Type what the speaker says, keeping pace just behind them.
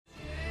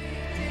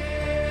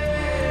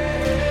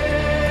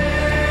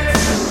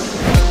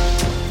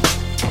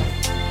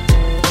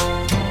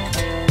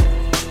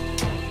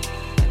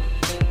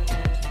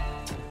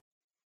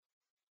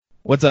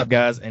What's up,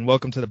 guys, and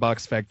welcome to the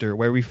Box Factor,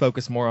 where we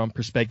focus more on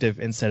perspective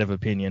instead of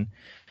opinion.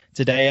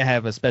 Today, I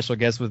have a special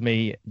guest with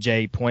me,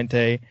 Jay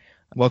Puente.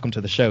 Welcome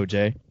to the show,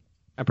 Jay.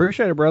 I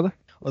appreciate it, brother.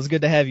 Well, it's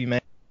good to have you,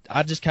 man.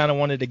 I just kind of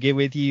wanted to get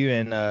with you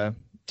and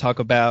talk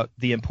about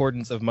the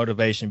importance of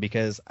motivation,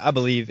 because I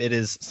believe it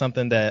is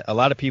something that a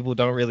lot of people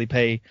don't really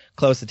pay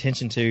close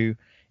attention to,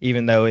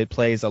 even though it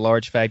plays a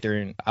large factor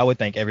in, I would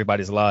think,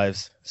 everybody's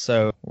lives.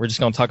 So we're just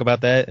going to talk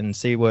about that and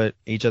see what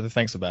each other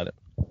thinks about it.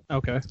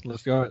 Okay,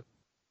 let's go.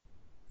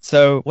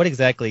 So what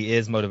exactly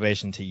is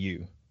motivation to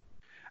you?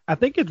 I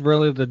think it's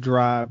really the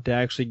drive to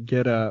actually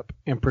get up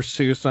and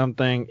pursue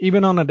something,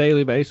 even on a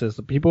daily basis.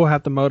 People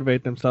have to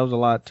motivate themselves a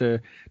lot to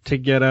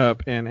get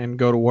up and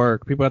go to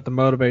work. People have to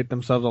motivate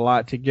themselves a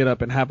lot to get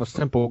up and have a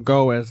simple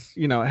goal as,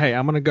 hey,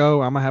 I'm going to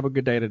go, I'm going to have a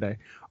good day today.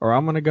 Or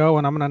I'm going to go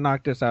and I'm going to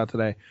knock this out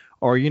today.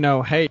 Or,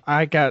 hey,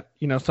 I got,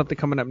 something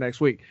coming up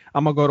next week.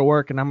 I'm going to go to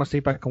work and I'm going to see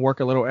if I can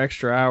work a little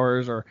extra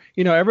hours. Or,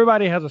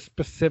 everybody has a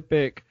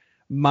specific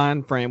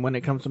mind frame when it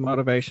comes to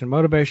motivation.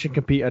 Motivation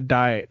can be a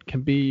diet,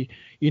 can be,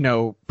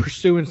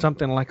 pursuing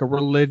something like a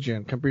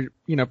religion, can be,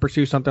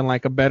 pursue something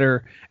like a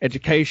better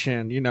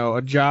education,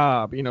 a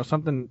job,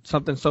 something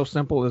so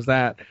simple as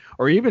that,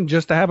 or even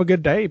just to have a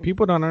good day.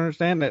 People don't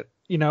understand that,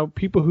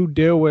 people who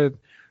deal with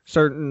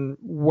certain,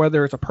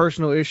 whether it's a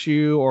personal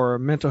issue or a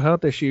mental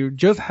health issue,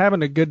 just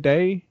having a good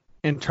day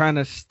and trying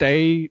to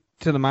stay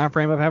to the mind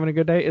frame of having a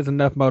good day is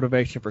enough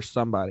motivation for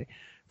somebody.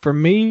 For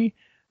me,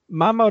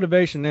 my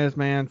motivation is,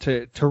 man,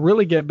 to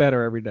really get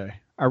better every day.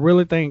 I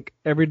really think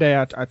every day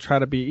I try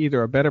to be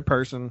either a better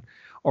person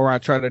or I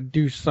try to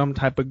do some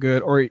type of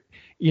good. Or,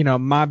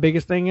 my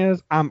biggest thing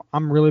is I'm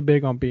really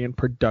big on being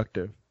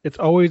productive. It's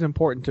always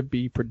important to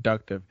be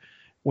productive.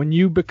 When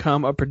you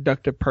become a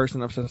productive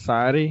person of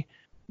society,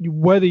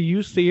 whether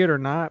you see it or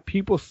not,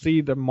 people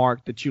see the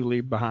mark that you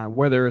leave behind,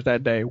 whether it's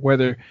that day,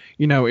 whether,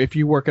 if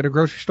you work at a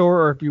grocery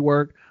store or if you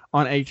work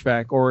on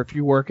HVAC, or if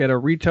you work at a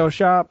retail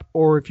shop,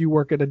 or if you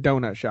work at a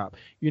donut shop,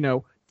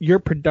 your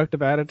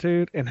productive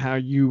attitude and how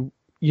you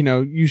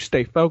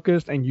stay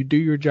focused and you do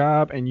your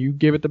job and you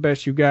give it the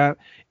best you got,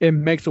 it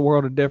makes a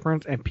world of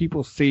difference. And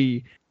people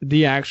see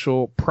the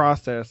actual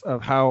process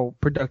of how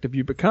productive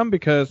you become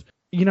because,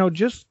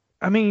 just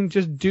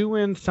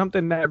doing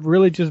something that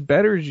really just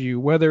betters you,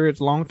 whether it's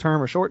long-term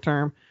or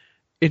short-term,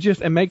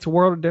 it makes a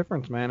world of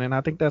difference, man. And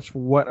I think that's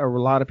what a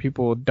lot of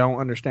people don't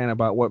understand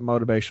about what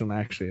motivation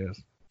actually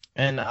is.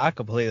 And I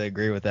completely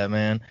agree with that,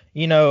 man.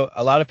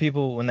 A lot of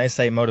people, when they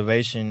say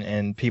motivation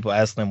and people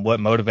ask them what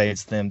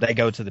motivates them, they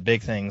go to the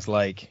big things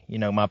like,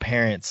 my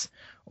parents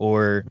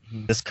or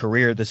this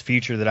career, this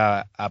future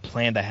that I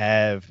plan to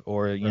have,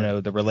 or,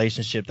 the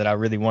relationship that I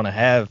really want to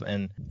have.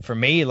 And for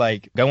me,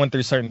 like going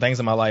through certain things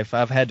in my life,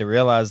 I've had to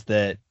realize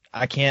that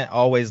I can't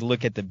always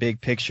look at the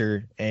big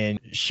picture and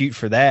shoot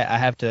for that. I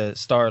have to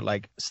start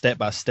like step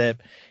by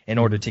step in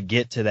order to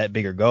get to that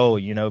bigger goal,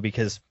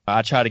 because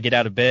I try to get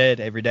out of bed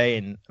every day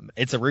and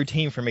it's a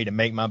routine for me to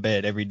make my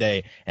bed every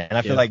day. And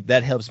I feel like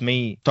that helps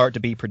me start to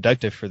be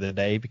productive for the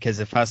day, because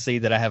if I see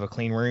that I have a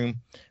clean room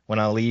when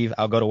I leave,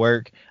 I'll go to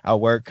work, I'll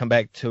work, come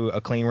back to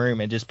a clean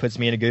room. It just puts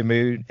me in a good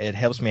mood. It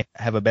helps me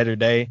have a better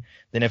day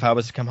than if I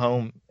was to come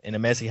home in a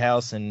messy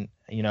house and,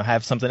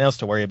 have something else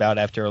to worry about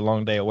after a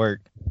long day of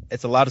work.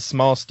 It's a lot of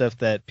small stuff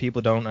that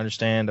people don't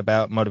understand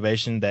about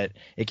motivation that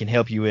it can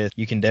help you with.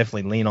 You can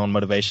definitely lean on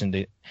motivation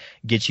to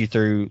get you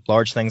through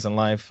large things in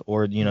life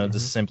or, the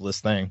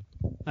simplest thing.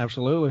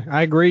 Absolutely.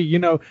 I agree.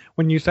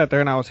 When you sat there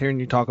and I was hearing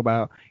you talk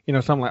about,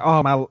 something like,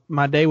 oh,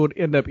 my day would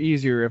end up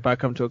easier if I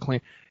come to a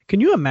clean. Can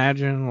you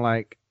imagine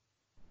like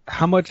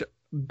how much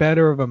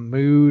better of a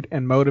mood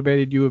and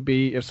motivated you would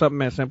be if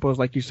something as simple as,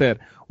 like you said,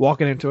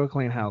 walking into a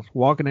clean house,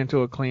 walking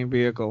into a clean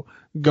vehicle,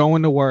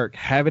 going to work,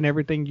 having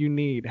everything you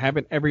need,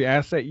 having every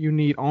asset you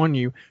need on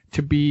you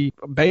to be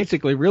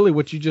basically really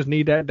what you just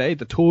need that day,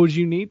 the tools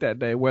you need that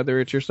day, whether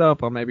it's your cell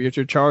phone, maybe it's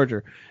your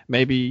charger,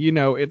 maybe,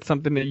 it's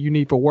something that you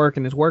need for work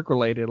and it's work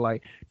related,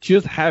 like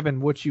just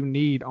having what you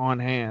need on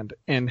hand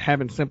and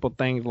having simple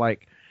things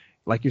like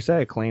you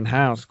said, clean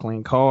house,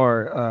 clean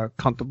car,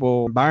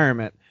 comfortable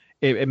environment.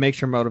 It makes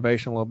your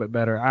motivation a little bit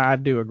better. I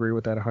do agree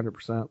with that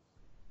 100%.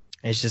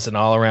 It's just an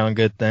all-around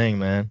good thing,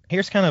 man.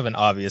 Here's kind of an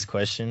obvious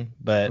question,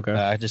 but okay.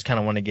 I just kind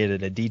of want to get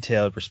at a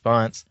detailed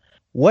response.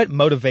 What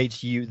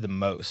motivates you the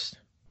most?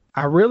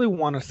 I really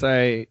want to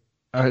say,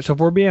 so if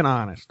we're being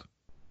honest,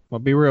 I'll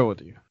be real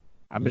with you.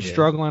 I've been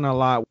struggling a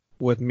lot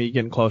with me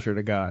getting closer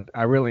to God.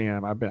 I really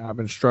am. I've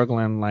been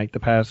struggling like the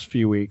past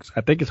few weeks.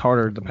 I think it's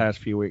harder the past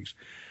few weeks.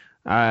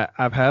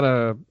 I've had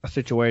a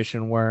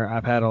situation where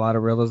I've had a lot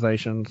of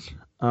realizations,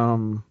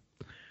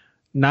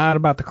 not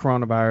about the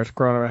coronavirus.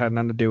 Coronavirus had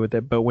nothing to do with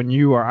it, but when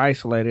you are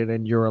isolated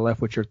and you're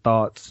left with your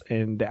thoughts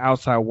and the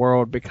outside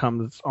world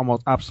becomes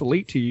almost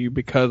obsolete to you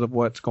because of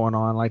what's going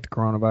on, like the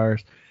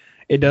coronavirus,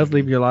 it does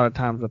leave you a lot of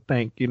times to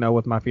think,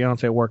 with my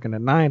fiance working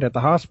at night at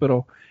the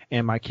hospital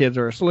and my kids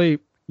are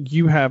asleep,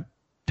 you have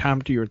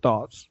time to your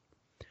thoughts.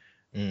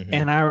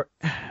 And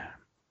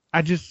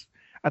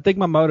I think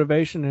my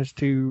motivation is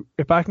to,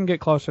 if I can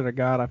get closer to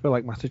God, I feel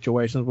like my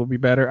situations will be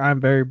better. I'm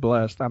very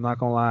blessed. I'm not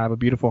gonna lie. I have a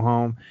beautiful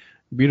home,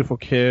 beautiful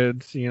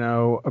kids,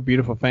 a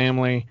beautiful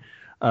family.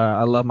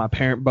 I love my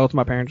parent. Both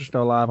my parents are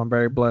still alive. I'm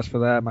very blessed for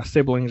that. My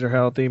siblings are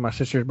healthy. My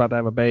sister's about to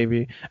have a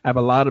baby. I have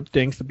a lot of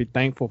things to be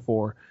thankful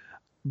for,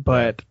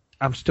 but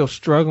I'm still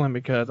struggling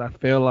because I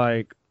feel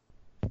like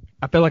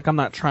I'm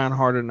not trying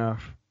hard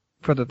enough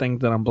for the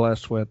things that I'm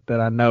blessed with, that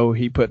I know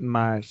He put in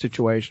my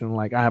situation.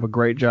 Like, I have a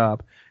great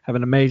job, have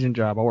an amazing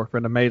job. I work for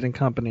an amazing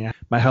company.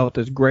 My health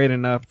is great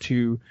enough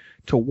to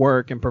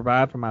work and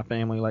provide for my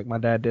family like my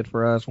dad did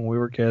for us when we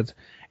were kids.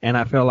 And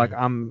I feel like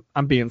I'm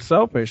being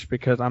selfish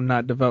because I'm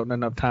not devoting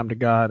enough time to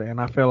God. And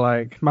I feel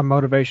like my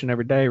motivation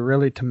every day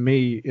really, to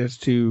me, is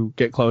to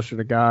get closer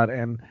to God.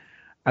 And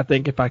I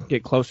think if I can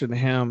get closer to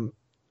Him,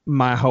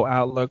 my whole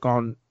outlook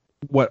on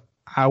what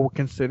I would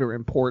consider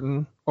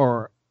important,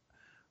 or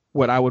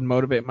what I would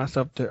motivate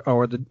myself to,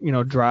 or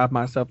drive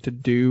myself to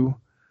do,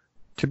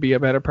 to be a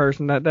better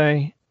person that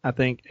day. I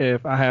think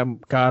if I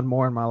have God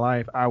more in my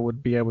life, I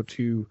would be able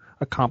to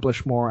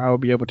accomplish more. I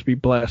would be able to be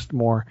blessed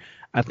more.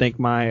 I think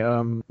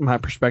my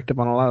perspective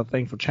on a lot of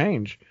things will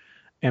change.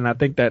 And I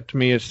think that, to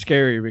me, is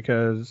scary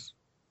because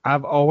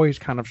I've always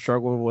kind of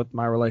struggled with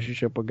my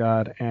relationship with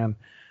God. And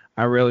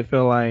I really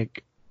feel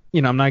like,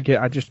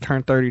 I just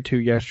turned 32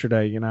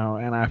 yesterday, and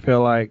I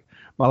feel like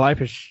my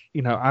life is,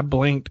 I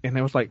blinked and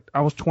it was like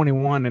I was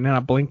 21, and then I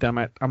blinked,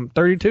 I'm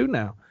 32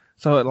 now.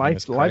 So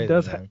life does life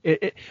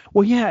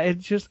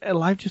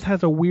just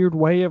has a weird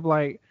way of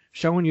like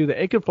showing you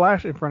that it could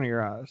flash in front of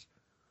your eyes.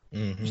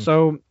 Mm-hmm.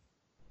 So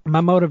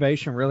my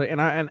motivation really,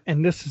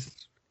 and this is,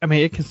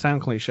 it can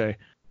sound cliche,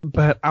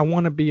 but I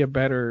want to be a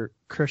better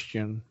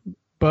Christian.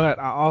 But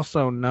I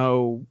also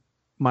know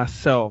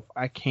myself,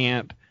 I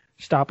can't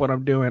stop what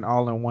I'm doing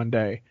all in one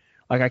day.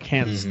 Like, I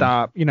can't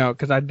stop,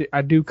 because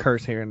I do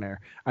curse here and there.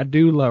 I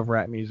do love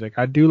rap music.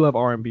 I do love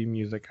R&B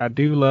music. I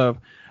do love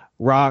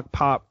rock,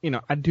 pop.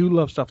 I do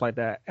love stuff like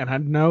that. And I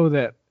know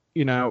that,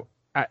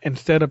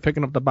 instead of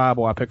picking up the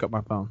Bible, I pick up my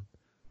phone.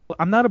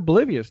 I'm not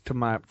oblivious to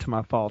my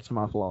faults and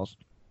my flaws,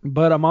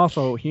 but I'm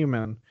also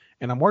human,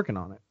 and I'm working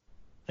on it.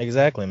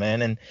 Exactly,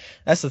 man. And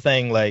that's the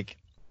thing. Like,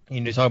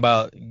 you talk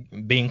about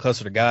being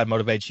closer to God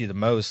motivates you the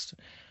most.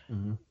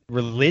 Mm-hmm.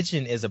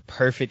 Religion is a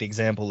perfect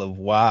example of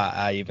why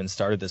I even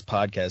started this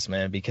podcast,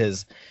 man,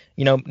 because,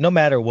 no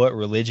matter what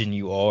religion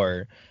you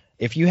are,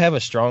 if you have a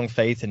strong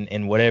faith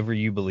in whatever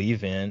you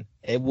believe in,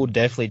 it will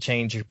definitely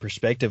change your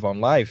perspective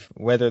on life,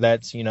 whether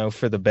that's,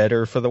 for the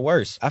better or for the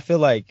worse. I feel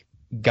like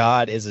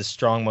God is a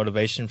strong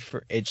motivation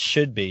it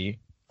should be,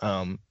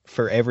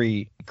 for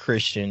every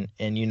Christian.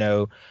 And,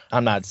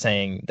 I'm not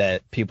saying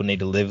that people need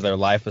to live their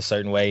life a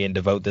certain way and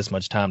devote this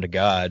much time to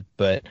God,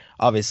 but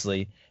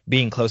obviously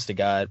being close to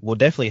God will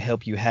definitely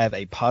help you have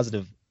a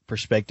positive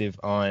perspective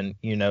on,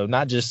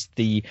 not just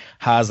the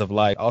highs of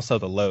life, also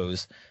the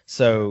lows.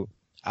 So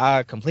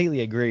I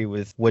completely agree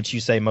with what you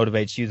say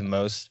motivates you the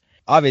most.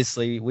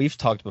 Obviously, we've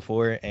talked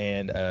before,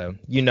 and,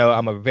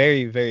 I'm a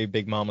very, very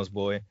big mama's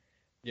boy.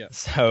 Yeah.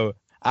 So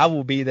I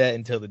will be that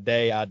until the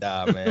day I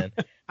die, man.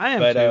 I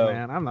am too,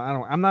 man.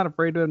 I'm not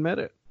afraid to admit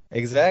it.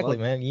 Exactly,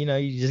 man.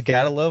 You just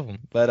gotta love them.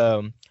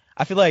 But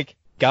I feel like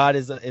God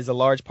is a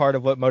large part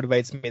of what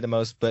motivates me the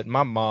most, but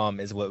my mom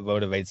is what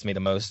motivates me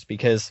the most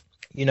because,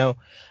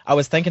 I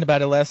was thinking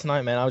about it last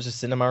night, man. I was just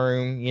sitting in my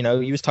room,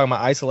 you was talking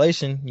about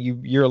isolation.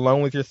 You're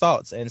alone with your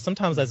thoughts, and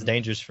sometimes that's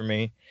dangerous for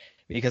me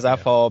because I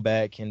fall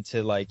back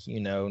into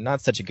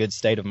not such a good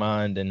state of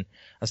mind, and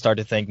I start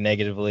to think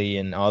negatively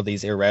and all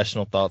these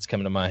irrational thoughts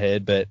come into my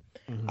head. But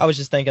I was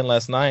just thinking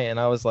last night, and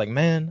I was like,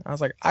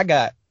 I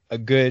got a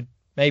good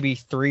maybe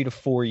 3 to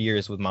 4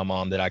 years with my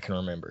mom that I can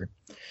remember.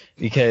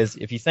 Because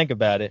if you think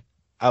about it,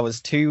 I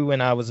was 2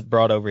 when I was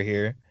brought over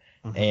here,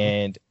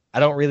 and I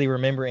don't really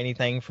remember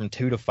anything from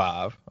 2 to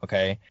 5,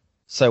 okay?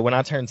 So when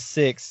I turned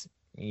 6,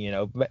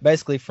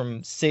 basically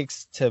from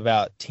 6 to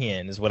about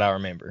 10 is what I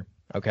remember,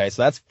 okay?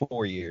 So that's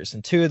 4 years,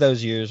 and 2 of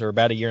those years, or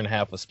about a year and a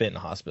half, was spent in the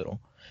hospital.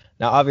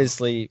 Now,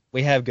 obviously,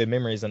 we have good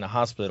memories in the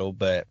hospital,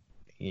 but,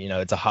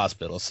 it's a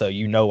hospital, so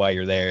why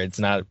you're there. It's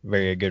not a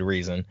very good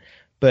reason.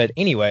 But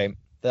anyway,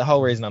 the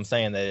whole reason I'm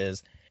saying that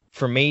is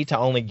for me to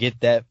only get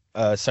that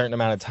certain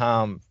amount of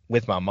time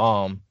with my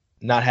mom,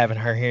 not having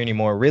her here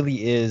anymore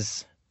really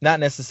is not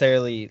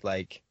necessarily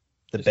like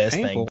the best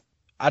thing.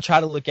 I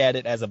try to look at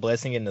it as a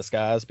blessing in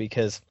disguise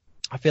because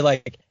I feel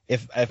like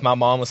if my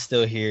mom was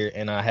still here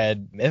and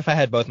if I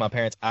had both my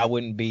parents, I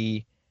wouldn't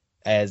be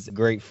as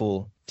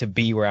grateful to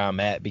be where I'm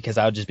at because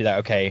I would just be like,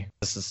 okay,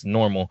 this is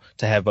normal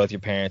to have both your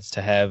parents,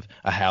 to have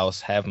a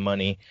house, have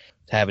money,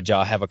 to have a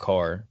job, have a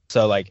car.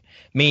 So like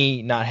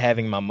me not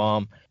having my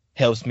mom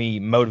helps me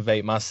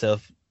motivate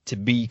myself to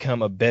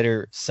become a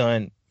better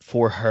son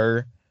for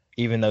her,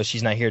 even though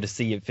she's not here to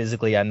see it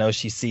physically. I know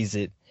she sees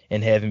it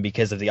in heaven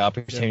because of the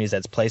opportunities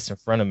that's placed in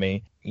front of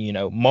me.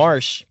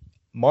 Marsh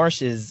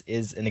is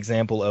an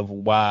example of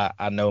why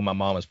I know my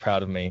mom is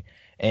proud of me.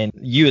 And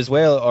you as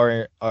well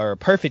are a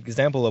perfect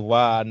example of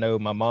why I know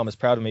my mom is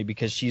proud of me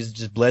because she's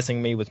just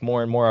blessing me with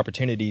more and more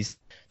opportunities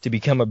to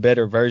become a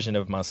better version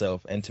of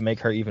myself and to make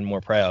her even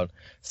more proud.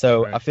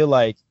 So Right. I feel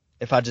like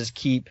if I just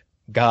keep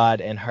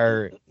God and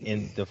her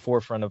in the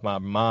forefront of my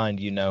mind,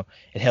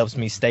 it helps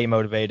me stay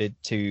motivated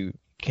to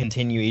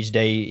continue each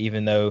day,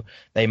 even though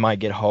they might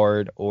get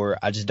hard or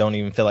I just don't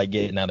even feel like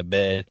getting out of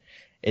bed.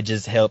 It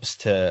just helps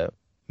to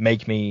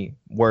make me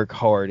work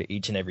hard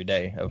each and every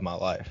day of my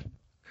life.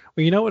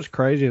 Well, you know what's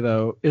crazy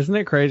though? Isn't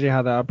it crazy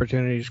how the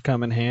opportunities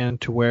come in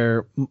hand to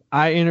where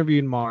I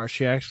interviewed Mars.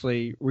 She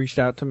actually reached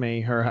out to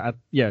me.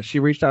 She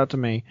reached out to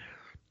me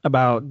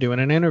about doing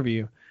an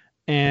interview,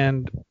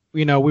 and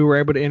we were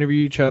able to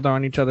interview each other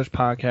on each other's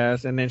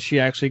podcast, and then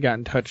she actually got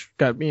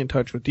me in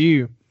touch with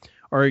you,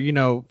 or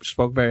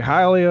spoke very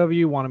highly of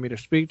you, wanted me to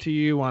speak to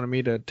you, wanted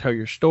me to tell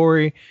your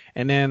story,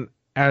 and then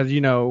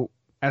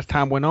as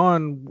time went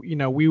on,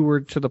 we were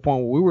to the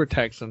point where we were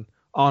texting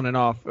on and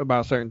off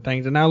about certain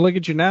things. And now look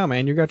at you now,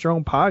 man. You got your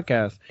own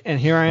podcast. And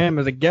here I am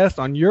as a guest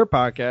on your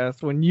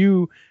podcast when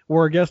you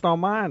were a guest on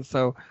mine.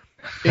 So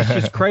it's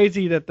just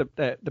crazy that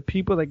the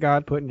people that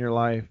God put in your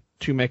life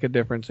to make a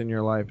difference in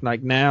your life.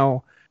 Like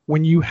now,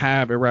 when you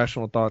have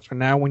irrational thoughts, or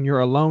now when you're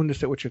alone to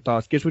sit with your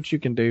thoughts, guess what you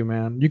can do,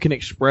 man? You can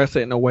express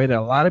it in a way that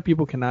a lot of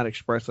people cannot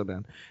express it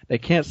in. They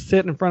can't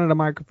sit in front of the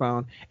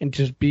microphone and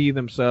just be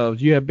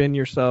themselves. You have been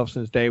yourself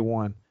since day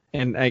one.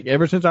 And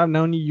ever since I've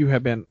known you, you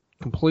have been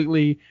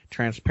completely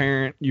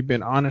transparent. You've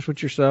been honest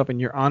with yourself, and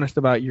you're honest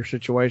about your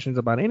situations,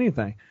 about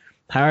anything.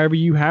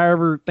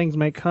 However things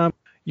may come,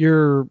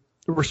 your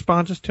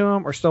responses to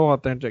them are so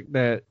authentic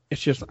that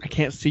it's just, I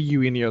can't see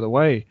you any other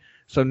way.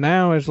 So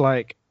now it's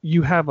like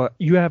you have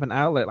an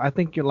outlet. I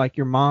think you're like,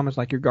 your mom is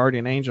like your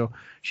guardian angel.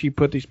 She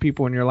put these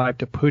people in your life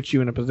to put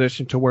you in a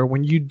position to where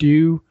when you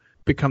do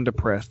become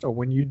depressed, or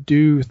when you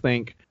do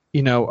think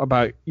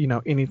about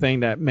anything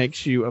that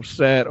makes you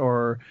upset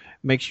or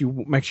makes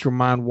your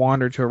mind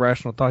wander to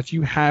irrational thoughts,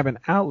 you have an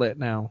outlet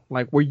now,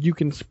 like where you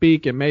can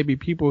speak, and maybe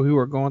people who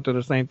are going through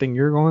the same thing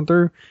you're going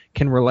through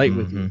can relate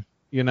with you.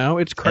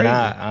 It's crazy. And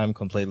I'm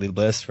completely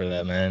blessed for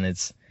that, man.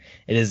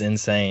 It is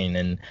insane,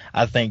 and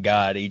I thank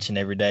God each and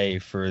every day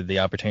for the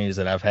opportunities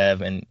that I've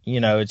had. And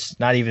it's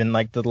not even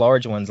like the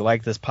large ones,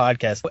 like this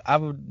podcast. I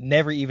would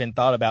never even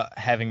thought about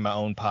having my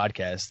own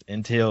podcast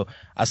until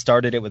I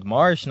started it with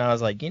Marsh, and I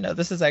was like,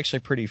 this is actually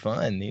pretty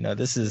fun.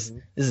 This is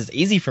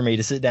easy for me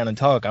to sit down and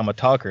talk. I'm a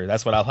talker.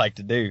 That's what I like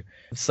to do.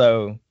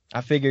 So I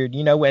figured,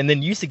 and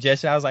then you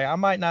suggested, I was like, I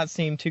might not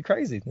seem too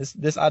crazy.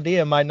 This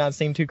idea might not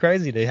seem too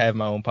crazy to have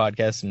my own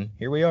podcast, and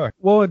here we are.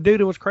 Well,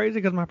 dude, it was crazy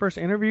because my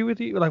interview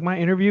with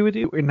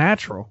you,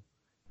 natural,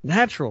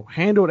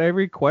 handled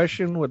every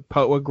question with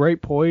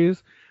great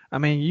poise. I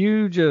mean,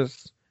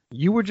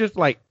 you were just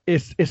like,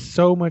 it's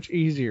so much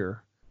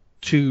easier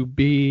to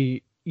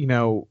be,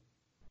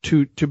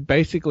 to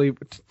basically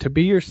to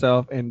be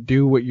yourself and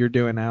do what you're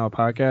doing now, a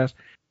podcast.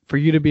 For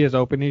you to be as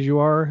open as you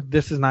are,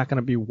 this is not going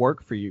to be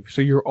work for you.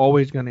 So you're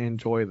always going to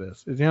enjoy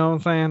this. You know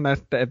what I'm saying?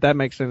 If that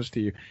makes sense to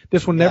you.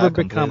 This will never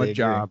become a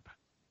job.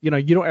 You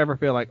don't ever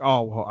feel like,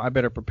 oh, well, I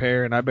better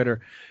prepare and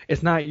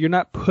it's not, you're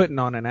not putting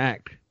on an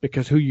act,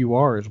 because who you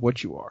are is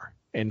what you are,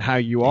 and how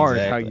you are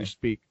is how you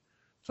speak.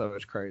 So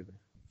it's crazy.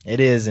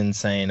 It is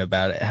insane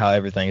about it, how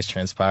everything's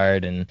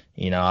transpired. And,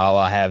 all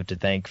I have to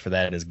thank for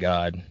that is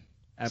God.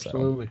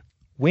 Absolutely. So,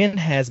 when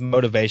has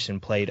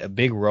motivation played a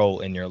big role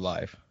in your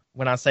life?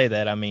 When I say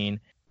that, I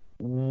mean,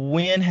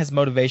 when has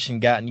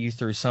motivation gotten you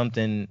through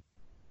something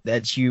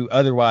that you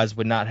otherwise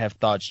would not have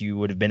thought you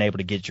would have been able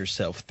to get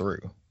yourself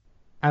through?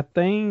 I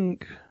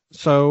think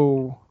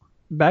so.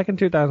 Back in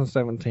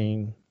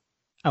 2017,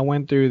 I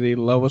went through the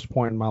lowest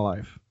point in my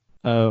life.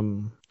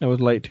 It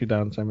was late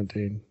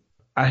 2017.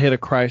 I hit a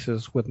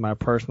crisis with my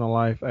personal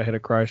life. I hit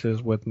a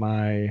crisis with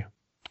my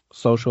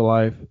social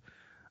life.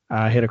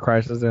 I hit a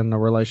crisis in the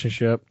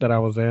relationship that I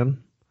was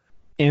in.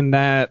 And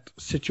that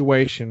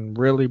situation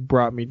really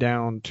brought me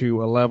down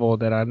to a level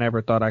that I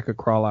never thought I could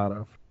crawl out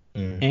of.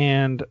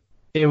 And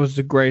it was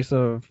the grace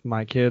of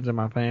my kids and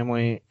my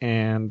family,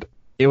 and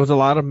it was a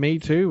lot of me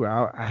too.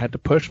 I had to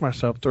push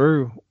myself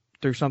through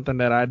something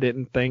that I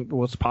didn't think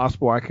was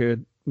possible. I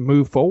could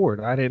move forward.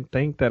 I didn't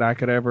think that I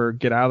could ever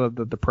get out of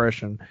the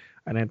depression.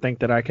 I didn't think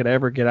that I could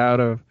ever get out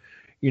of,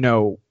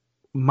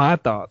 my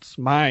thoughts,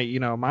 my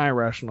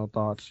irrational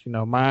thoughts,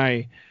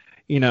 my,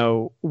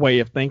 way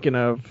of thinking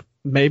of,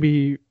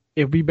 maybe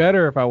it'd be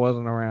better if I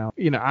wasn't around.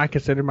 I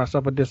considered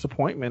myself a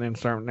disappointment in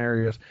certain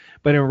areas,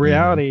 but in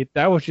reality,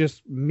 that was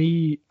just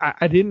me.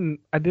 I didn't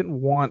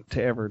want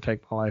to ever take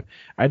my life.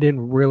 I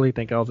didn't really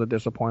think I was a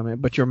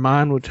disappointment, but your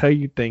mind will tell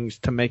you things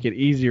to make it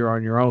easier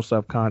on your own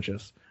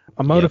subconscious.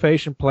 A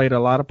motivation played a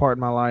lot of part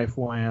in my life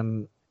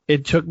when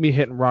it took me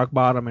hitting rock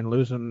bottom and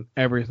losing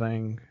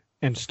everything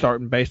and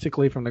starting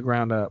basically from the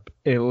ground up.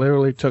 It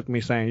literally took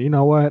me saying, you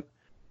know what?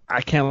 I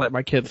can't let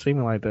my kids see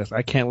me like this.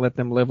 I can't let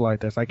them live like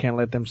this. I can't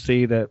let them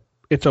see that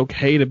it's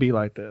okay to be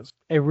like this.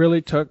 It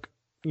really took,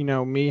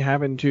 me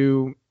having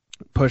to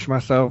push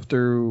myself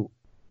through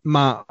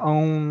my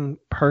own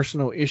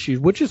personal issues,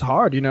 which is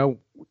hard.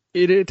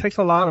 It takes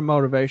a lot of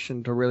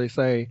motivation to really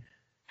say,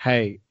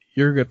 hey,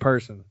 you're a good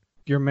person.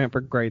 You're meant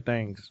for great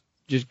things.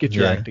 Just get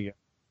your act together.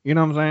 You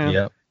know what I'm saying?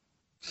 Yeah.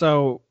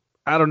 So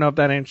I don't know if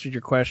that answered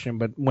your question,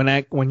 but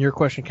when your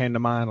question came to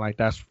mind, like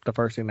that's the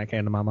first thing that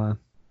came to my mind.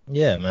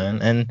 Yeah,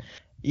 man. And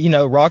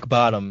rock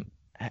bottom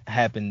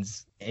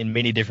happens in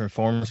many different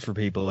forms for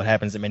people. It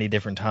happens at many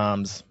different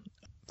times.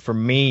 For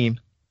me,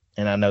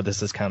 and I know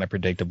this is kind of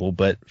predictable,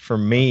 but for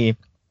me,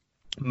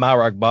 my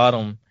rock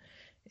bottom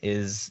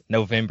is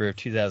November of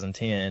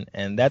 2010,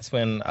 and that's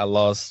when I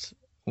lost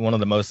one of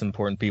the most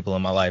important people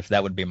in my life.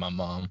 That would be my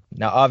mom.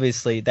 Now,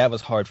 obviously, that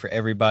was hard for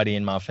everybody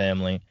in my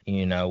family.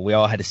 We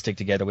all had to stick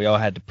together. We all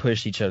had to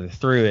push each other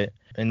through it.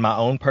 In my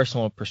own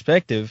personal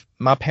perspective,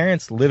 my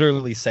parents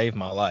literally saved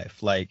my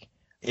life. Like,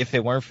 if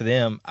it weren't for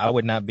them, I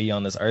would not be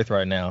on this earth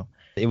right now.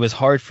 It was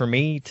hard for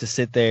me to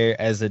sit there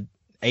as a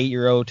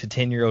 8-year-old to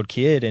 10-year-old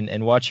kid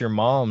and watch your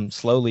mom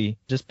slowly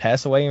just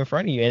pass away in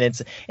front of you.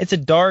 And it's a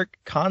dark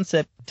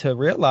concept to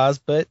realize,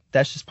 but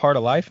that's just part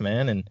of life,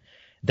 man. And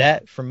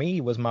that for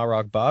me was my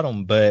rock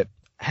bottom. But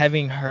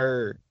having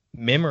her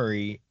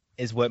memory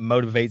is what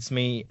motivates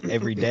me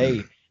every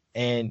day.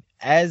 And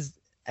as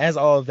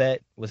all of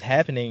that was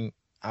happening,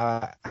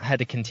 I had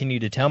to continue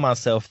to tell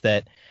myself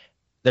that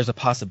there's a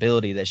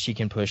possibility that she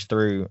can push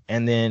through.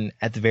 And then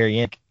at the very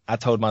end, I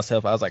told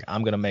myself, I was like,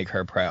 I'm going to make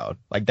her proud.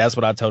 Like, that's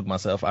what I told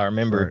myself. I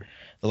remember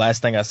the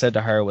last thing I said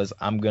to her was,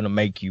 I'm going to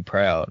make you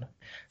proud.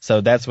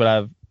 So that's what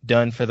I've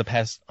done for the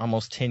past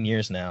almost 10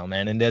 years now,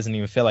 man. It doesn't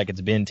even feel like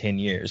it's been 10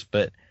 years,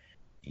 but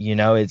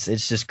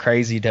it's just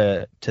crazy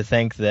to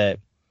think that,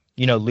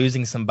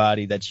 losing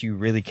somebody that you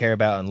really care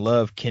about and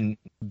love can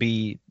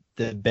be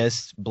the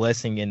best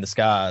blessing in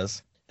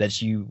disguise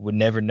that you would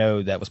never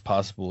know that was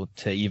possible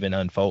to even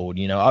unfold.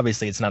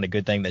 Obviously it's not a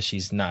good thing that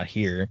she's not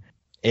here.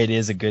 It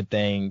is a good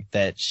thing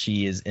that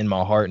she is in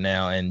my heart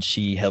now, and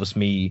she helps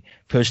me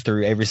push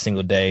through every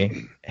single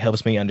day,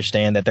 helps me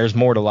understand that there's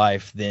more to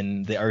life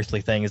than the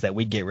earthly things that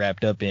we get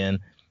wrapped up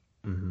in.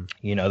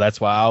 Mm-hmm. That's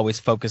why I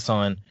always focus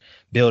on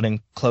building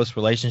close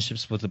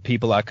relationships with the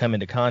people I come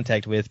into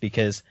contact with,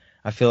 because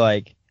I feel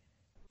like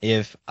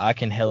if I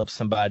can help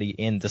somebody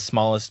in the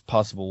smallest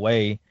possible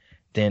way,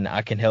 then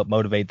I can help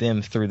motivate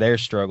them through their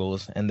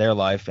struggles and their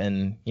life.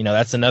 And,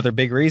 that's another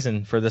big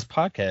reason for this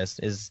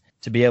podcast, is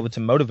to be able to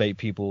motivate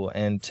people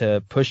and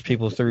to push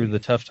people through the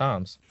tough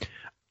times.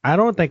 I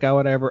don't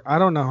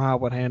know how I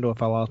would handle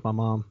if I lost my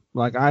mom.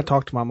 Like, I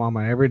talk to my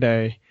mama every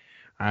day.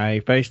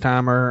 I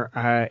FaceTime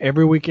her.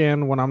 Every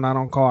weekend when I'm not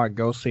on call, I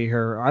go see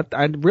her.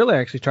 I really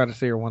actually try to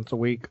see her once a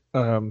week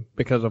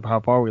because of how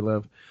far we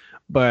live.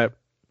 But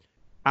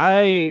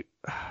I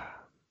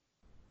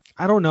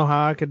don't know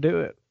how I could do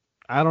it.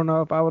 I don't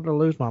know if I were to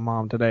lose my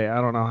mom today.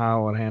 I don't know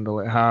how I would handle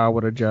it, how I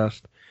would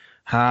adjust,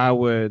 how I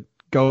would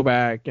go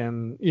back.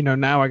 And,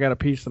 now I got a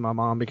piece of my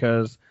mom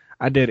because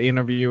I did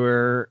interview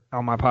her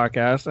on my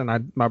podcast,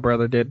 and my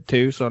brother did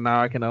too. So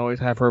now I can always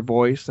have her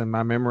voice and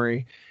my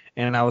memory.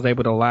 And I was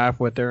able to laugh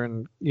with her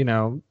and,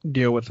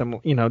 deal with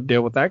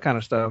that kind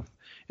of stuff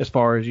as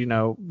far as,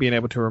 being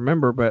able to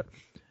remember. But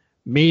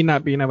me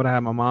not being able to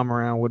have my mom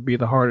around would be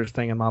the hardest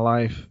thing in my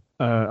life,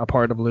 a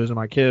part of losing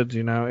my kids,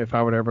 if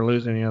I would ever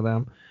lose any of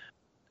them.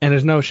 And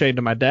there's no shade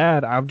to my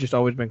dad. I've just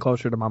always been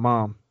closer to my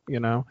mom,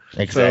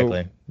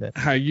 Exactly. So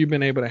how you've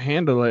been able to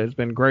handle it has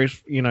been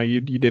grace.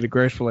 You did it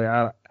gracefully.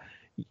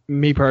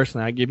 Me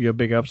personally, I give you a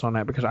big ups on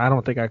that, because I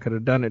don't think I could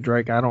have done it,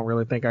 Drake. I don't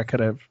really think I could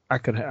have. I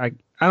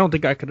don't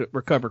think I could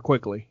recover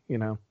quickly,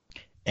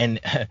 And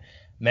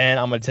man,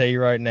 I'm going to tell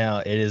you right now,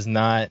 it is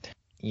not,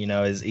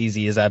 as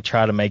easy as I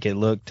try to make it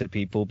look to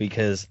people,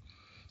 because,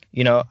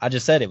 I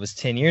just said it was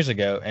 10 years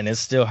ago and it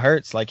still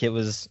hurts like it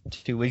was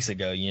 2 weeks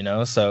ago,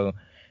 so.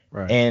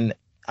 Right. And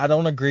I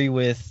don't agree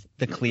with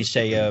the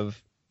cliche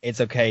of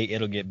it's okay,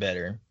 it'll get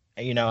better.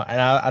 And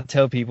I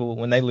tell people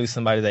when they lose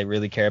somebody they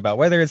really care about,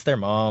 whether it's their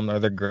mom or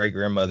their great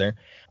grandmother,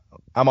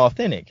 I'm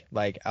authentic.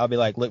 Like, I'll be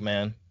like, look,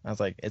 man, I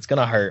was like, it's going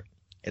to hurt.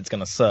 It's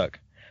going to suck.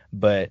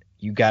 But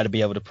you got to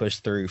be able to push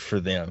through for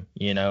them,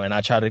 and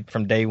I try to,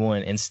 from day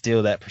one,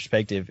 instill that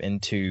perspective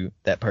into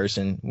that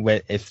person.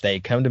 If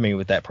they come to me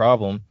with that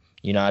problem,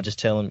 I just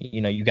tell them,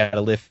 you got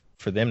to live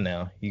for them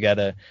now. You got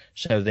to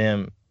show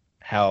them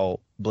how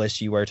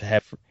blessed you were to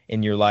have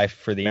in your life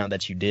for the amount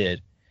that you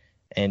did,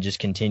 and just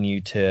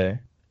continue to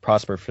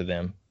prosper for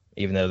them,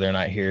 even though they're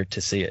not here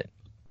to see it.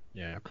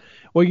 Yeah.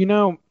 Well,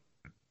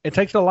 it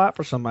takes a lot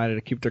for somebody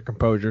to keep their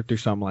composure through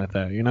something like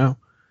that,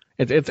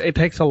 It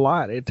takes a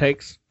lot. It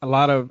takes a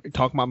lot of,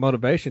 talking about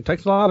motivation, it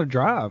takes a lot of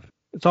drive.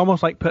 It's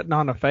almost like putting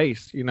on a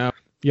face, You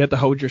have to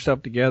hold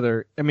yourself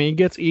together. I mean, it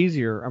gets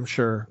easier, I'm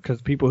sure,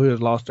 because people who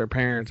have lost their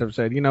parents have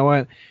said, you know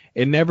what,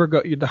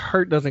 the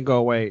hurt doesn't go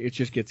away. It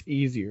just gets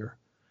easier.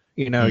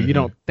 Mm-hmm. You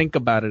don't think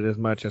about it as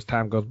much as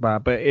time goes by,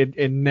 but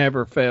it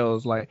never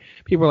fails. Like,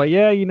 people are like,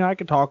 yeah, I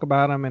can talk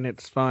about them and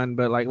it's fun,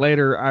 but like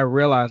later I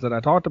realize that I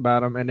talked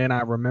about them and then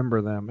I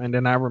remember them and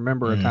then I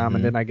remember a time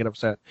and then I get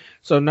upset.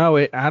 So no,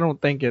 I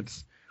don't think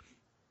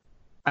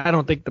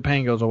the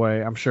pain goes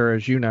away. I'm sure,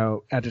 as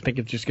I just think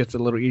it just gets a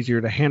little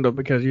easier to handle,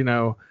 because,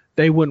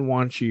 they wouldn't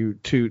want you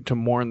to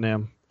mourn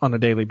them on a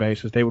daily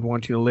basis. They would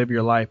want you to live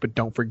your life, but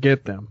don't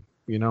forget them.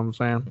 You know what I'm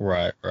saying?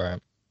 Right.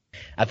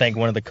 I think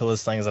one of the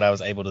coolest things that I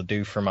was able to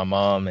do for my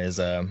mom is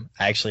I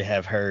actually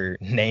have her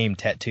name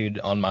tattooed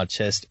on my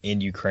chest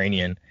in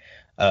Ukrainian.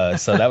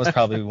 So that was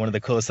probably one of the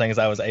coolest things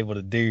I was able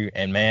to do.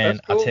 And man,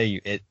 That's cool. I'll tell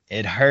you,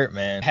 it hurt,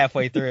 man.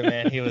 Halfway through it,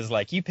 man, he was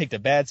like, "You picked a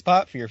bad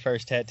spot for your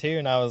first tattoo."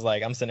 And I was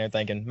like, I'm sitting there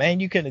thinking, man,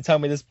 you couldn't have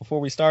told me this before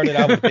we started.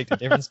 I would have picked a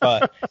different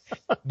spot.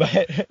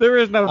 But There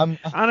is no,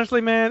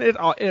 honestly, man, it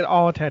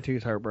all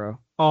tattoos hurt, bro.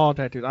 All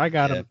tattoos. I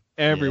got them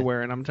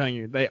everywhere, and I'm telling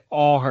you, they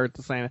all hurt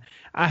the same.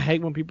 I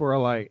hate when people are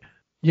like,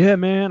 "Yeah,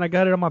 man, I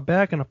got it on my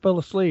back and I fell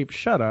asleep."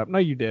 Shut up. No,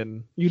 you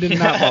didn't. You did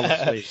not fall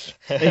asleep.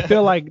 They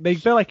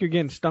feel like you're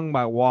getting stung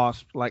by a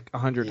wasp like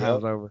 100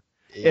 times over.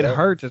 It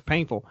hurts. It's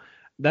painful.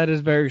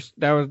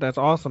 That's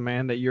awesome,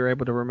 man, that you're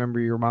able to remember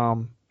your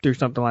mom through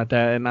something like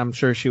that, and I'm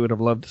sure she would have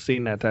loved to see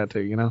that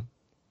tattoo, you know?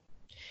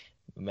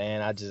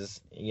 Man, I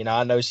just,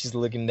 I know she's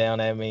looking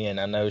down at me and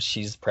I know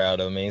she's proud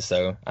of me.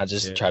 So I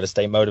just try to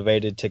stay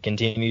motivated to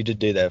continue to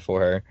do that for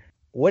her.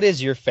 What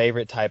is your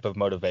favorite type of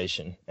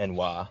motivation and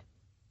why?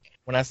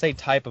 When I say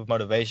type of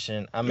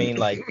motivation, I mean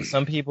like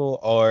some people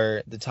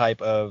are the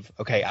type of,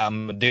 okay,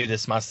 I'm going to do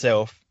this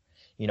myself.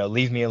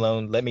 Leave me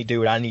alone. Let me do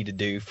what I need to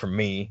do for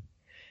me.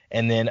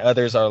 And then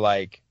others are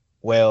like,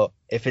 well,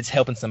 if it's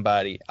helping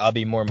somebody, I'll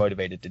be more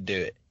motivated to do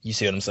it. You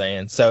see what I'm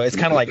saying? So it's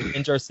kind of like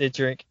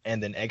introcentric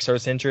and then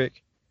exocentric,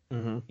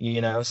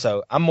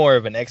 So I'm more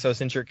of an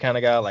exocentric kind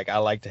of guy. Like I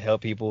like to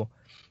help people.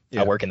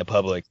 I work in the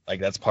public. Like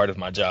that's part of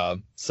my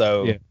job.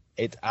 So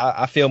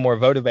I feel more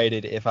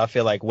motivated if I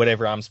feel like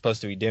whatever I'm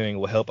supposed to be doing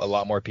will help a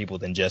lot more people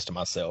than just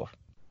myself.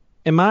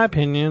 In my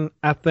opinion,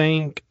 I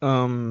think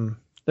the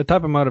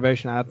type of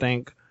motivation I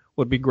think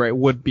would be great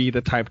would be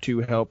the type to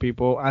help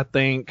people. I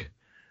think,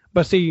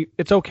 but see,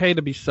 it's okay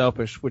to be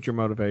selfish with your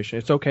motivation.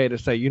 It's okay to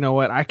say, you know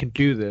what, I can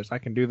do this, I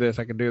can do this,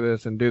 I can do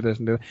this, and do this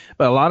and do.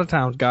 But a lot of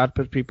times, God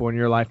puts people in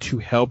your life to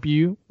help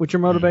you with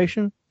your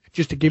motivation,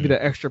 just to give you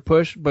the extra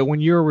push. But when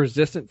you're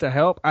resistant to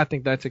help, I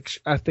think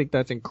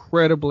that's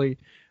incredibly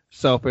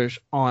selfish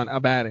on a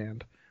bad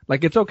end.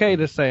 Like it's okay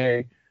to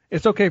say.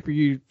 It's okay for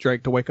you,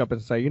 Drake, to wake up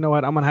and say, you know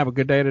what, I'm going to have a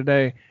good day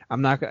today.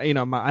 I'm not going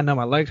to, I know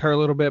my legs hurt a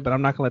little bit, but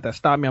I'm not going to let that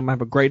stop me. I'm going to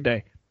have a great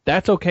day.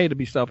 That's okay to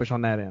be selfish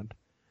on that end.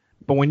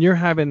 But when you're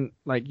having,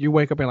 like, you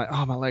wake up and like,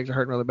 oh, my legs are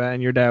hurting really bad,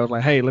 and your dad was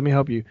like, hey, let me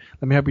help you.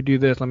 Let me help you do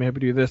this. Let me help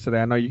you do this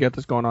today. I know you got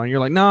this going on. And you're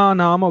like, no,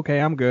 I'm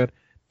okay. I'm good.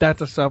 That's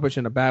a selfish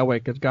in a bad way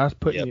because God's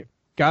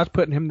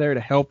putting him there to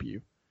help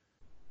you.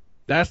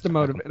 That's the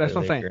motive. That's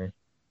what I'm saying. Agree.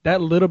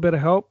 That little bit of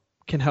help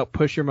can help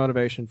push your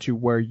motivation to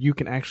where you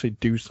can actually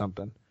do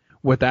something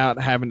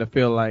without having to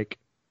feel like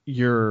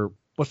you're,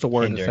 what's the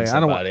word hindering to say?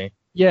 Somebody.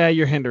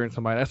 You're hindering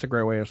somebody. That's a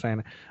great way of saying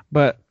it.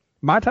 But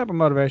my type of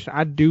motivation,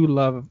 I do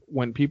love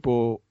when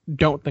people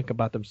don't think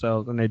about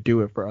themselves and they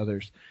do it for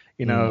others.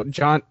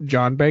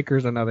 John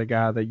Baker's another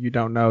guy that you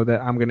don't know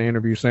that I'm going to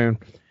interview soon.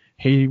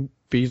 He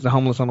feeds the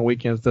homeless on the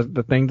weekends.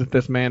 The things that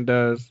this man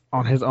does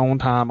on his own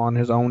time, on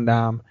his own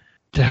dime,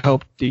 to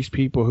help these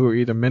people who are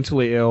either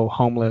mentally ill,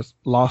 homeless,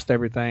 lost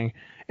everything,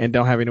 and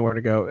don't have anywhere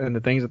to go. And the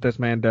things that this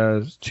man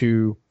does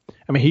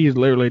he's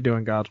literally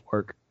doing God's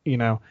work.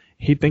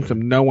 He thinks of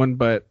no one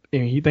but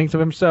he thinks of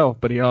himself,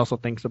 but he also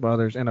thinks of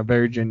others in a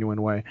very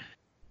genuine way.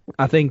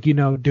 I think,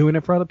 doing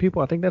it for other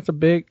people, I think that's a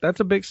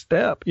big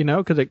step,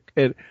 because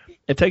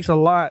it takes a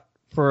lot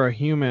for a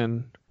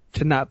human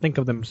to not think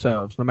of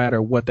themselves, no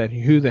matter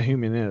who the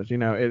human is.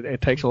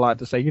 It takes a lot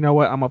to say, you know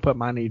what, I'm going to put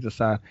my needs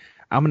aside.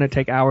 I'm going to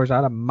take hours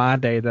out of my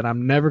day that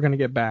I'm never going to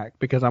get back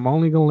because I'm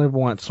only going to live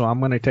once. So I'm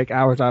going to take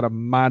hours out of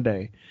my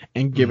day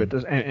and give it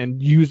to, and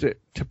use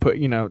it to put,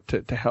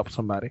 to help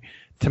somebody.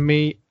 To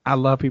me, I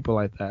love people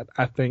like that.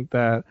 I think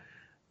that,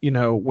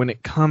 when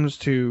it comes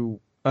to,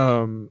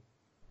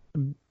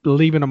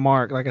 leaving a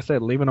mark, like I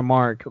said,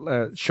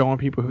 showing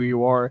people who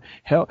you are,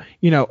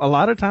 a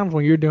lot of times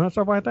when you're doing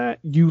stuff like that,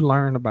 you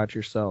learn about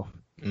yourself,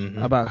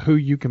 about who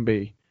you can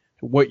be,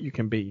 what you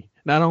can be.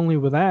 Not only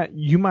with that,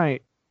 you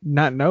might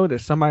not know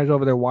that somebody's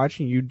over there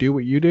watching you do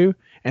what you do,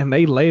 and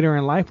they later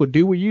in life will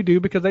do what you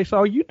do because they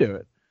saw you do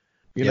it.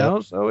 You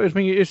know, so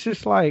it's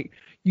just like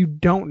you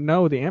don't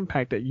know the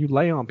impact that you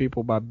lay on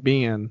people by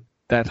being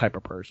that type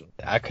of person.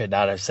 I could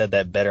not have said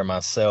that better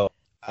myself.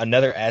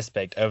 Another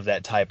aspect of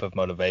that type of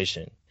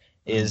motivation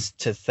is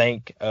to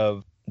think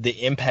of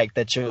the impact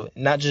that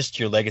not just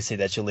your legacy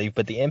that you'll leave,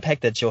 but the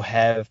impact that you'll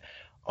have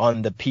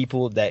on the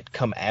people that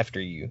come after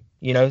you,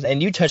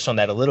 and you touched on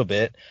that a little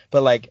bit,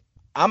 but like,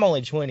 I'm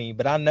only 20,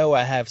 but I know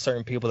I have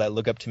certain people that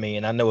look up to me,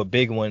 and I know a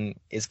big one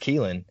is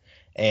Keelan.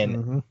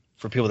 And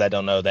for people that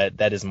don't know,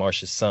 that is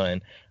Marsha's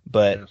son.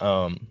 But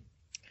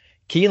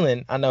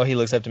Keelan, I know he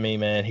looks up to me,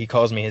 man. He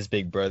calls me his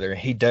big brother.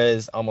 He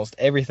does almost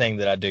everything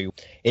that I do.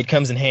 It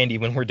comes in handy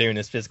when we're doing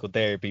this physical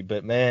therapy.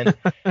 But man,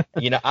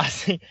 I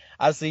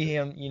see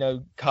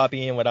him,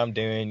 copying what I'm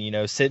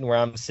doing, sitting where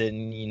I'm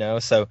sitting,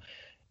 so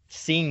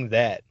seeing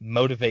that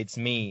motivates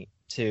me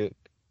to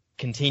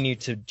continue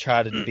to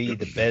try to be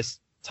the best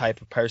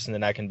type of person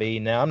that I can be.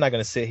 Now, I'm not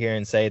going to sit here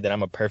and say that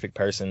I'm a perfect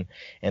person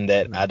and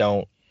that I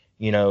don't,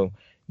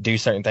 do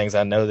certain things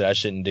I know that I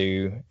shouldn't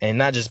do, and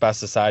not just by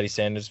society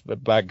standards,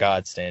 but by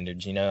God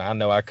standards. I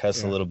know I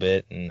cuss a little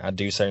bit and I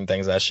do certain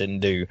things I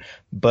shouldn't do,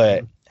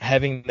 but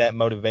having that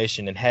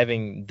motivation and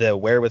having the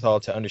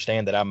wherewithal to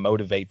understand that I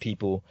motivate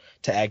people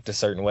to act a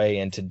certain way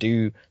and to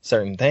do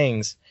certain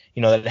things,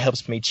 that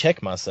helps me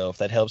check myself.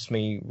 That helps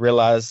me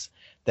realize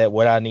that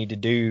what I need to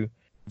do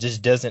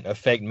just doesn't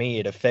affect me.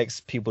 It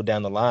affects people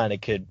down the line.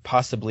 It could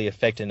possibly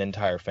affect an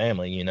entire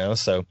family,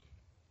 so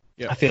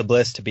I feel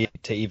blessed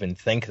to even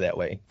think that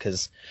way,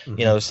 because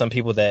some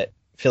people that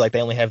feel like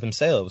they only have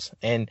themselves,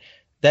 and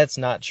that's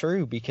not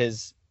true,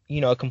 because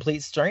a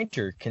complete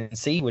stranger can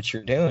see what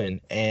you're doing,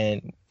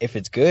 and if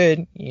it's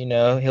good,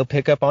 he'll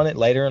pick up on it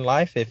later in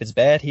life. If it's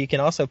bad, he can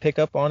also pick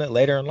up on it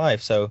later in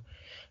life. So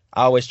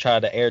I always try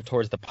to err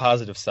towards the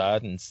positive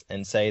side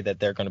and say that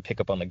they're going to pick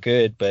up on the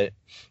good, but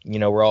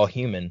we're all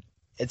human.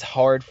 It's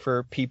hard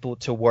for people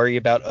to worry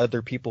about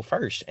other people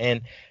first,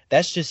 and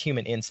that's just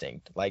human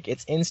instinct. Like,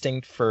 it's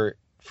instinct for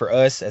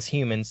us as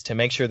humans to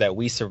make sure that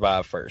we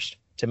survive first,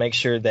 to make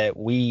sure that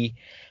we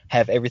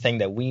have everything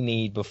that we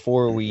need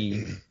before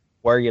we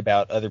worry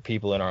about other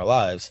people in our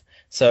lives.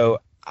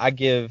 So I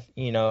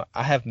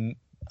have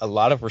a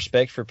lot of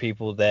respect for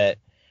people that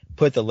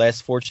put the less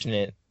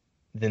fortunate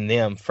than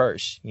them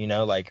first.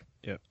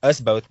 Us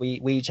both, we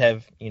each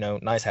have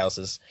nice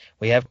houses,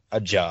 we have a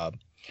job.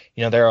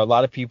 There are a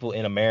lot of people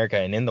in America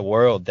and in the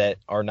world that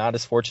are not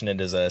as fortunate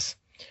as us.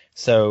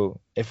 So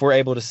if we're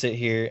able to sit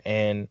here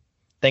and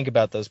think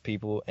about those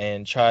people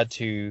and try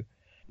to,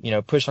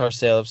 push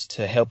ourselves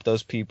to help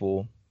those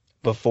people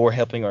before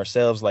helping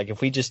ourselves, like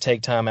if we just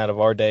take time out of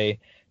our day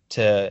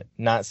to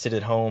not sit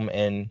at home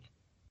and,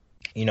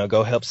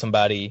 go help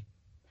somebody,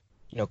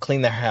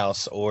 clean their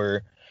house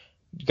or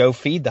go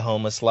feed the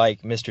homeless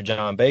like Mr.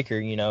 John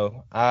Baker,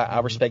 I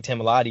respect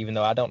him a lot, even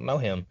though I don't know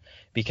him,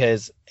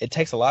 because it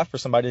takes a lot for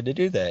somebody to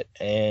do that.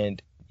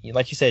 And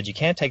like you said, you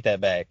can't take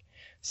that back.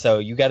 So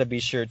you got to be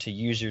sure to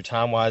use your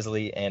time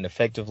wisely and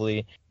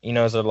effectively.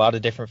 There's a lot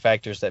of different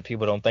factors that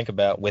people don't think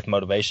about with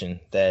motivation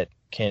that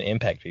can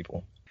impact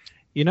people.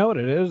 You know what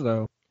it is,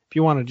 though? If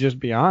you want to just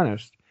be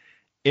honest,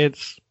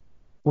 it's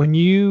when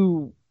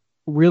you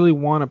really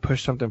want to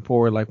push something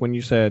forward, like when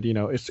you said,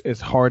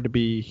 it's hard to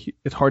be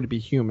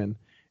human.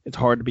 It's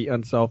hard to be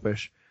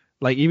unselfish.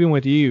 Like even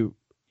with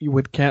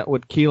with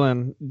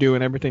Keelan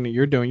doing everything that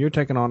you're doing, you're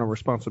taking on a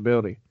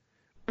responsibility.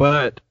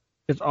 But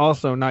it's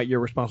also not your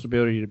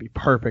responsibility to be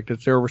perfect.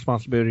 It's your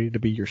responsibility to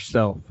be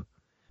yourself.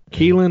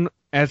 Keelan,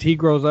 as he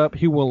grows up,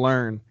 he will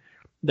learn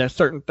that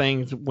certain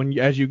things,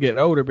 as you get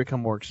older,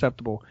 become more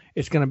acceptable.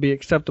 It's going to be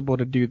acceptable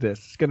to do this.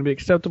 It's going to be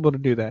acceptable to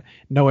do that.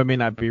 No, it may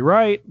not be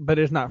right, but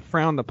it's not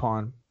frowned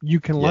upon. You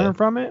can learn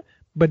from it,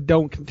 but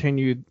don't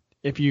continue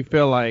if you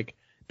feel like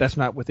that's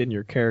not within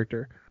your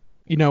character.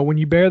 When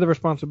you bear the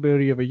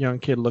responsibility of a young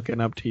kid looking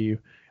up to you,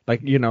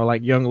 like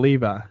young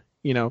Levi,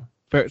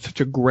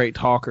 such a great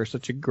talker,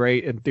 such a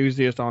great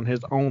enthusiast on his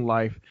own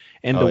life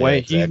and the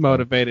way he's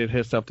motivated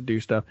himself to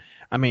do stuff.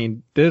 I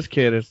mean, this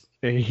kid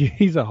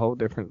he's a whole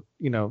different,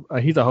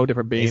 he's a whole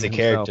different being. He's a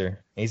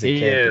character. He's a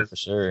character for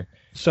sure.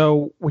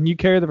 So when you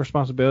carry the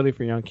responsibility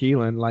for young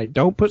Keelan, like,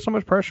 don't put so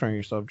much pressure on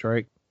yourself,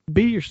 Drake.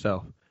 Be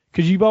yourself,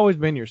 because you've always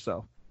been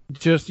yourself.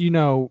 Just,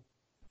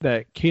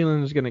 that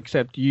Keelan is going to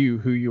accept you,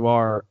 who you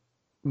are,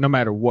 no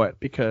matter what,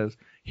 because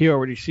he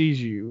already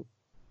sees you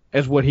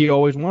as what he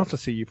always wants to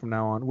see you from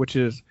now on, which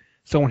is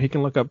someone he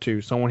can look up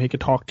to, someone he can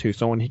talk to,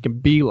 someone he can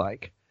be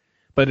like.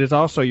 But it's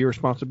also your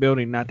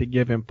responsibility not to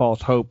give him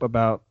false hope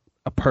about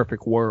a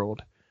perfect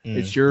world.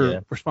 It's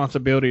your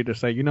responsibility to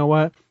say, you know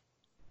what?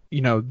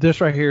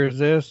 This right here is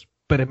this,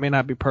 but it may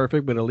not be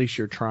perfect, but at least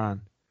you're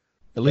trying.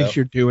 At least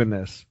you're doing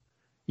this.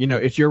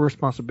 It's your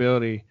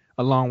responsibility,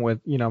 along with,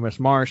 Miss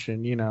Marsh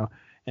and,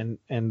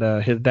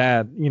 and his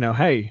dad,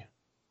 hey,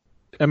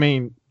 I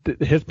mean,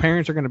 his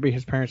parents are going to be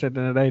his parents at the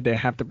end of the day. They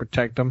have to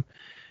protect them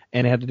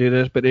and they have to do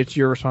this, but it's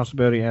your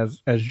responsibility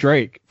as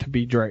Drake to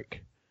be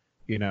Drake,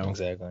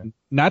 Exactly.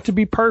 Not to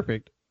be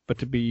perfect, but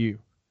to be you.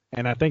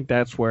 And I think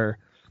that's where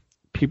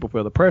people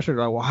feel the pressure.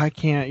 They're like, well, I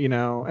can't,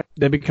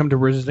 they become to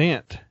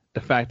resent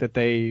the fact that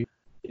they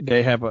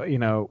have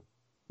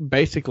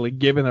basically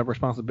given a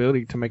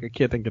responsibility to make a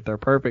kid think that they're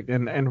perfect.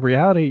 And in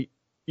reality,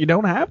 you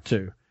don't have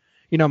to.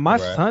 My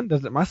son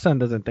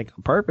doesn't think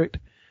I'm perfect.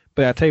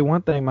 But I tell you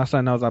one thing, my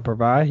son knows I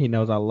provide. He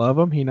knows I love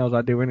him. He knows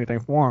I do anything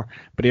for him.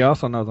 But he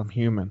also knows I'm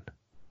human.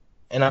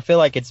 And I feel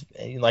like it's,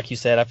 like you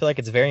said, I feel like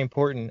it's very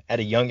important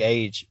at a young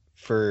age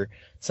for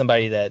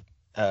somebody that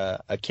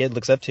a kid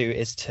looks up to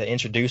is to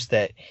introduce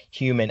that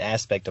human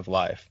aspect of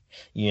life.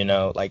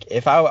 Like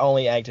if I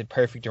only acted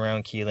perfect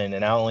around Keelan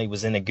and I only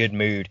was in a good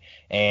mood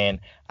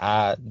and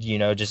I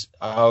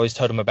always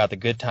told him about the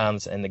good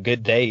times and the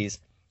good days,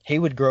 he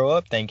would grow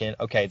up thinking,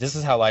 okay, this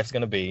is how life's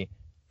going to be.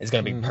 It's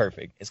going to be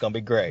perfect. It's going to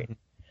be great.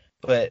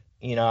 But,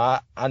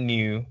 I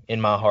knew in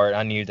my heart,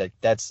 I knew that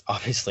that's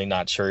obviously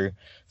not true.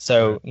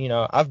 So,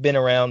 I've been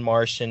around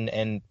Marsh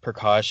and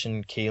Prakash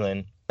and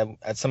Keelan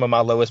at some of my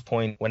lowest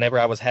point whenever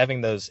I was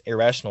having those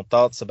irrational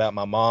thoughts about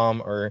my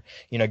mom or,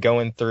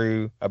 going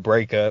through a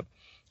breakup.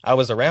 I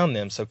was around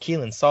them, so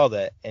Keelan saw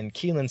that, and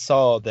Keelan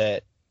saw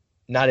that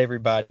not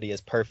everybody is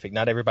perfect.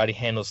 Not everybody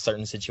handles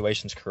certain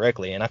situations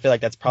correctly. And I feel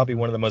like that's probably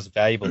one of the most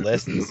valuable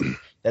lessons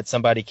that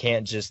somebody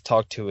can't just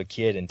talk to a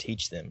kid and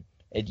teach them.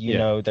 You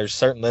know, there's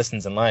certain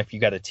lessons in life you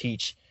got to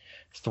teach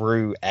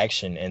through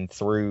action and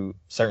through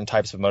certain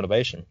types of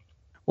motivation.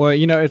 Well,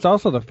 you know, it's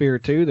also the fear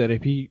too that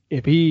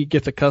if he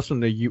gets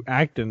accustomed to you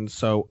acting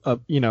so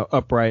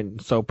upright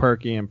and so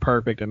perky and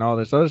perfect and all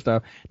this other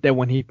stuff, that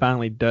when he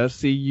finally does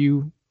see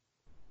you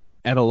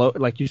at a low,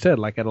 like you said,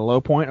 like at a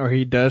low point, or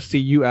he does see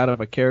you out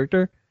of a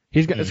character,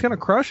 it's gonna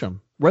crush him.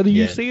 Whether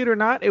you see it or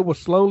not, it will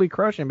slowly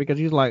crush him, because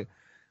he's like,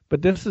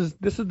 but this is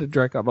the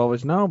Drake I've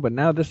always known, but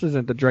now this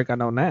isn't the Drake I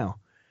know now.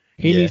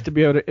 He needs to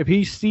be able to, if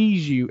he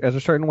sees you as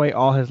a certain way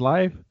all his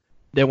life,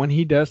 that when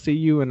he does see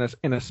you in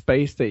a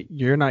space that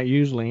you're not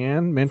usually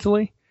in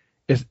mentally,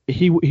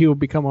 he will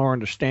become more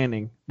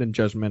understanding than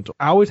judgmental.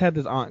 I always had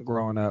this aunt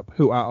growing up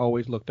who I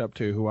always looked up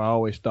to, who I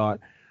always thought,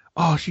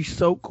 oh, she's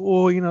so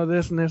cool, you know,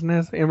 this and this and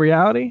this. In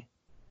reality,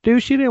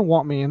 dude, she didn't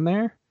want me in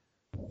there.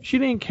 She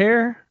didn't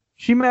care.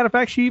 Matter of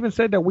fact, she even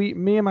said that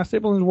me and my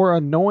siblings were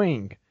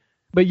annoying,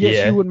 but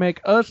yet she would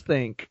make us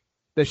think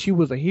that she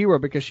was a hero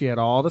because she had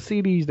all the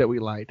CDs that we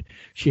liked.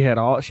 She had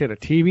a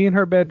TV in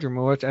her bedroom,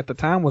 which at the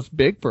time was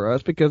big for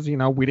us because, you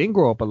know, we didn't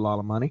grow up with a lot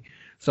of money.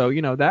 So,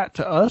 you know, that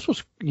to us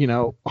was, you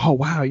know, oh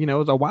wow, you know, it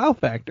was a wow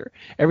factor.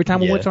 Every time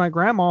we went to my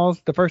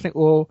grandma's, the first thing,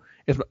 well,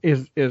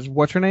 is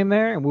what's her name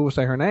there? And we would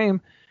say her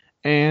name.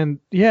 And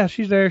yeah,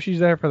 she's there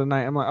for the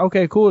night. I'm like,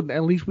 okay, cool.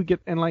 At least we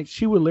get, and like,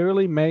 she would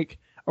literally make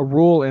a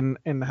rule in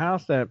the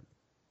house that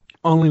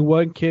only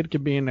one kid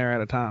could be in there at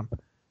a time.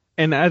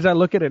 And as I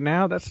look at it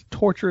now, that's a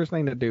torturous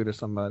thing to do to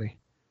somebody.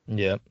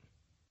 Yep.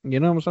 You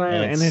know what I'm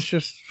saying? And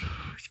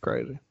it's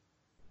crazy.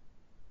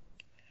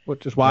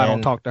 Which is why I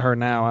don't talk to her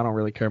now. I don't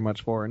really care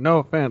much for her. No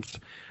offense.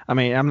 I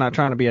mean, I'm not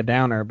trying to be a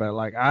downer, but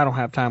like, I don't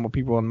have time with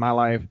people in my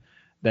life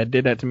that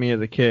did that to me as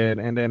a kid.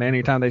 And then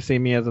anytime they see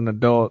me as an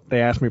adult,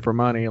 they ask me for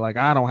money. Like,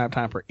 I don't have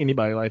time for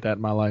anybody like that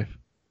in my life.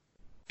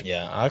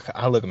 Yeah,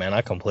 I look, man,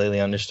 I completely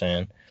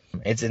understand.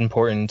 It's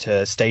important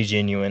to stay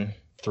genuine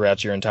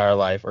throughout your entire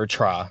life, or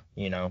try,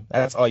 you know.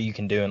 That's all you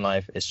can do in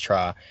life is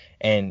try.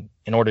 And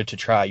in order to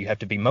try, you have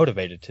to be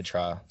motivated to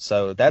try.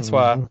 So that's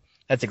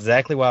that's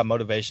exactly why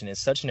motivation is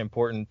such an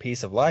important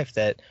piece of life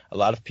that a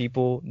lot of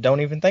people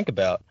don't even think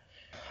about.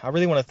 I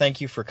really want to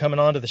thank you for coming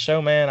on to the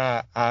show,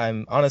 man.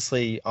 I'm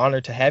honestly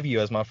honored to have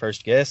you as my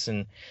first guest,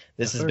 and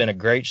this has been a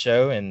great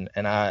show, and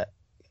I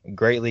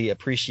greatly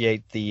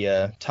appreciate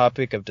the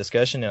topic of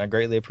discussion, and I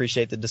greatly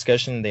appreciate the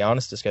discussion, the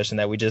honest discussion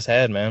that we just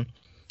had, man.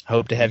 I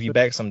hope to have you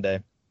back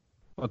someday.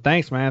 Well,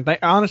 thanks, man.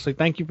 Honestly,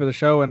 thank you for the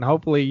show, and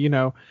hopefully, you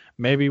know,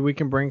 maybe we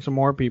can bring some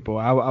more people.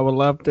 I would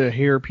love to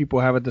hear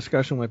people have a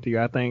discussion with you.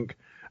 I think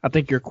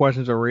your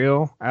questions are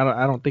real.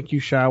 I don't think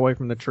you shy away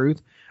from the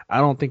truth. I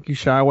don't think you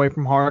shy away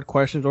from hard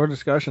questions or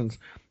discussions.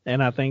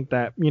 And I think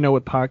that, you know,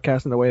 with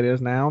podcasting the way it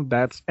is now,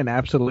 that's an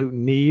absolute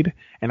need.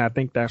 And I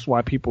think that's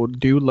why people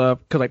do love,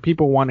 because like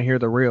people want to hear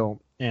the real.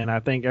 And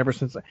I think ever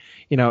since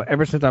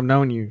I've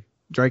known you,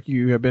 Drake,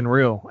 you have been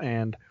real.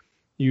 And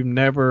you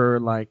never,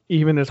 like,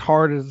 even as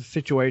hard as a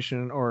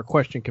situation or a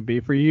question can be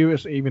for you,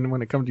 it's even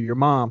when it comes to your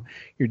mom,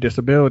 your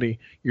disability,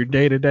 your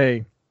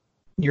day-to-day,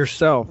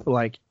 yourself,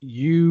 like,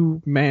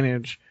 you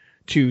manage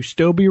to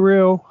still be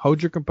real,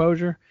 hold your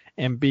composure,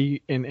 and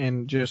be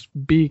and just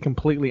be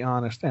completely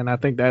honest. And I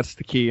think that's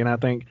the key. And I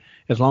think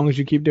as long as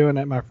you keep doing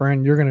that, my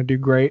friend, you're going to do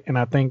great. And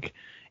I think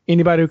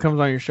anybody who comes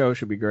on your show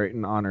should be great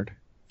and honored.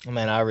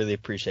 Man, I really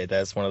appreciate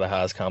that. It's one of the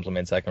highest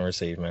compliments I can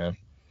receive, man.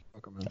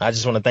 Welcome, man. I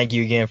just want to thank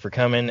you again for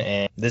coming.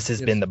 And this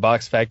has been The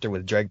Box Factor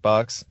with Drake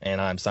Box, and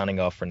I'm signing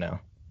off for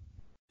now.